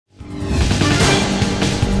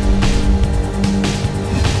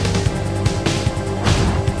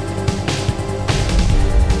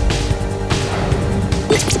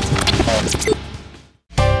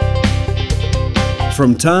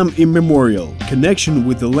From time immemorial, connection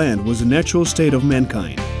with the land was a natural state of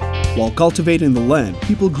mankind. While cultivating the land,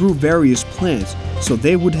 people grew various plants so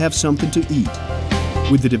they would have something to eat.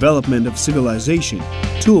 With the development of civilization,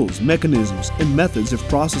 tools, mechanisms, and methods of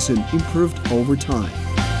processing improved over time.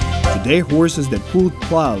 Today, horses that pulled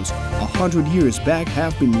plows 100 years back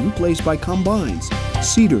have been replaced by combines,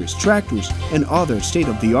 seeders, tractors, and other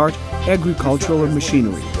state-of-the-art agricultural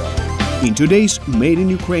machinery. In today's Made in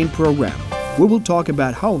Ukraine program, we will talk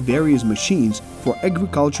about how various machines for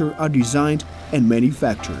agriculture are designed and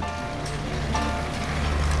manufactured.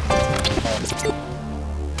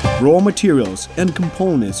 Raw materials and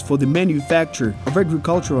components for the manufacture of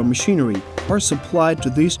agricultural machinery are supplied to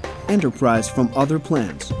this enterprise from other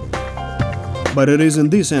plants. But it is in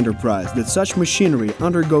this enterprise that such machinery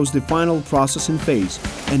undergoes the final processing phase,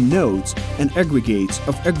 and nodes and aggregates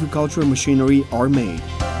of agricultural machinery are made.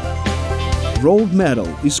 Rolled metal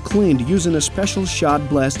is cleaned using a special shot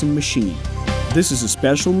blasting machine. This is a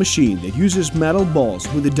special machine that uses metal balls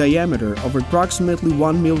with a diameter of approximately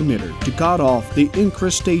 1 mm to cut off the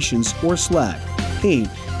incrustations or slag, paint,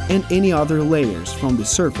 and any other layers from the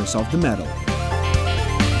surface of the metal.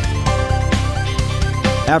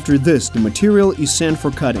 After this, the material is sent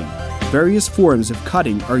for cutting. Various forms of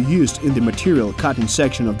cutting are used in the material cutting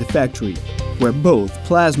section of the factory, where both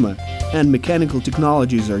plasma and mechanical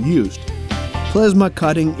technologies are used. Plasma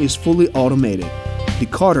cutting is fully automated. The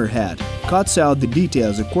cutter head cuts out the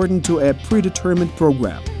details according to a predetermined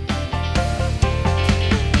program.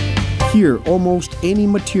 Here, almost any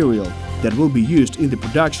material that will be used in the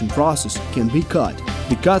production process can be cut.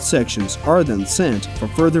 The cut sections are then sent for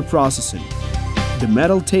further processing. The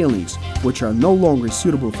metal tailings, which are no longer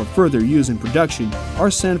suitable for further use in production, are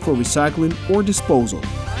sent for recycling or disposal.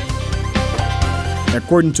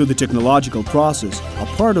 According to the technological process, a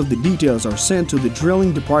part of the details are sent to the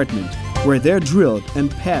drilling department, where they're drilled and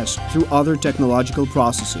pass through other technological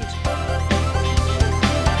processes.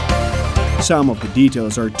 Some of the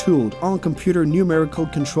details are tooled on computer numerical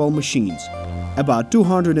control machines. About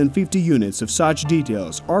 250 units of such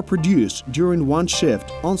details are produced during one shift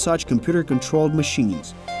on such computer-controlled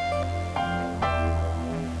machines.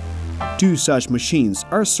 2 such machines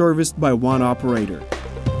are serviced by one operator.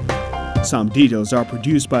 Some details are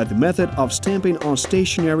produced by the method of stamping on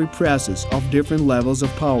stationary presses of different levels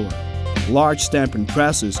of power. Large stamping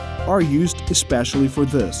presses are used especially for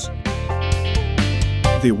this.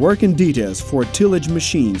 The working details for tillage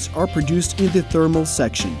machines are produced in the thermal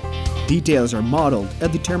section. Details are modeled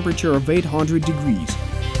at the temperature of 800 degrees.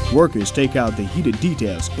 Workers take out the heated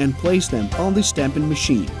details and place them on the stamping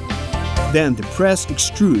machine. Then the press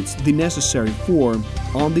extrudes the necessary form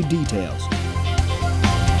on the details.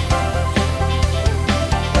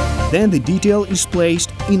 Then the detail is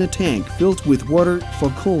placed in a tank filled with water for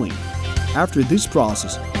cooling. After this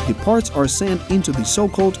process, the parts are sent into the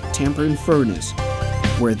so-called tempering furnace,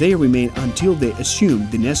 where they remain until they assume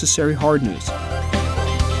the necessary hardness.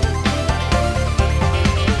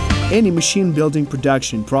 Any machine building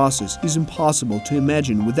production process is impossible to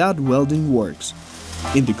imagine without welding works.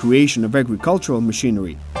 In the creation of agricultural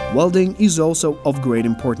machinery, welding is also of great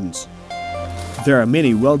importance. There are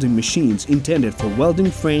many welding machines intended for welding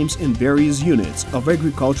frames and various units of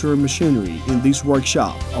agricultural machinery in this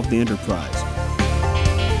workshop of the enterprise.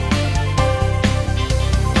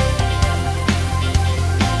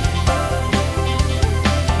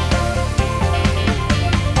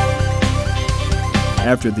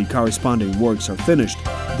 After the corresponding works are finished,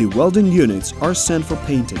 the welding units are sent for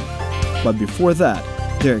painting. But before that,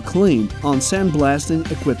 they are cleaned on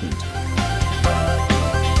sandblasting equipment.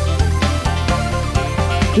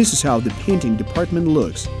 This is how the painting department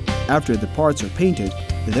looks. After the parts are painted,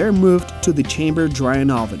 they're moved to the chamber drying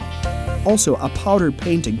oven. Also, a powder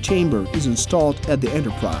painting chamber is installed at the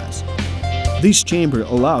enterprise. This chamber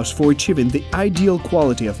allows for achieving the ideal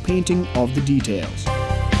quality of painting of the details.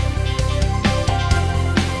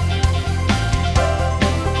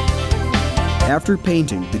 After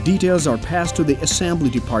painting, the details are passed to the assembly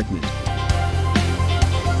department.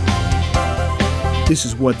 This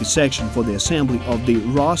is what the section for the assembly of the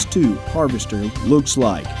Ross 2 harvester looks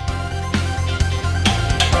like.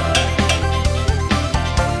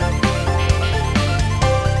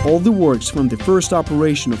 All the works from the first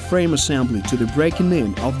operation of frame assembly to the breaking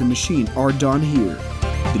in of the machine are done here.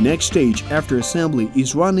 The next stage after assembly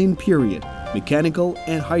is run-in period, mechanical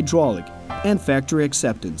and hydraulic, and factory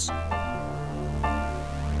acceptance.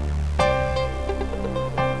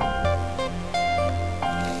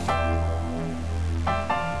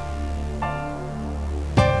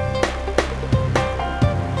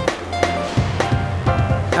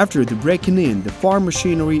 After the breaking in, the farm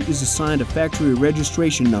machinery is assigned a factory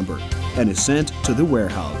registration number and is sent to the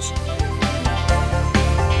warehouse.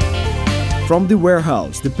 From the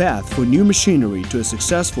warehouse, the path for new machinery to a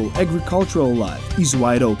successful agricultural life is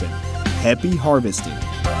wide open. Happy harvesting!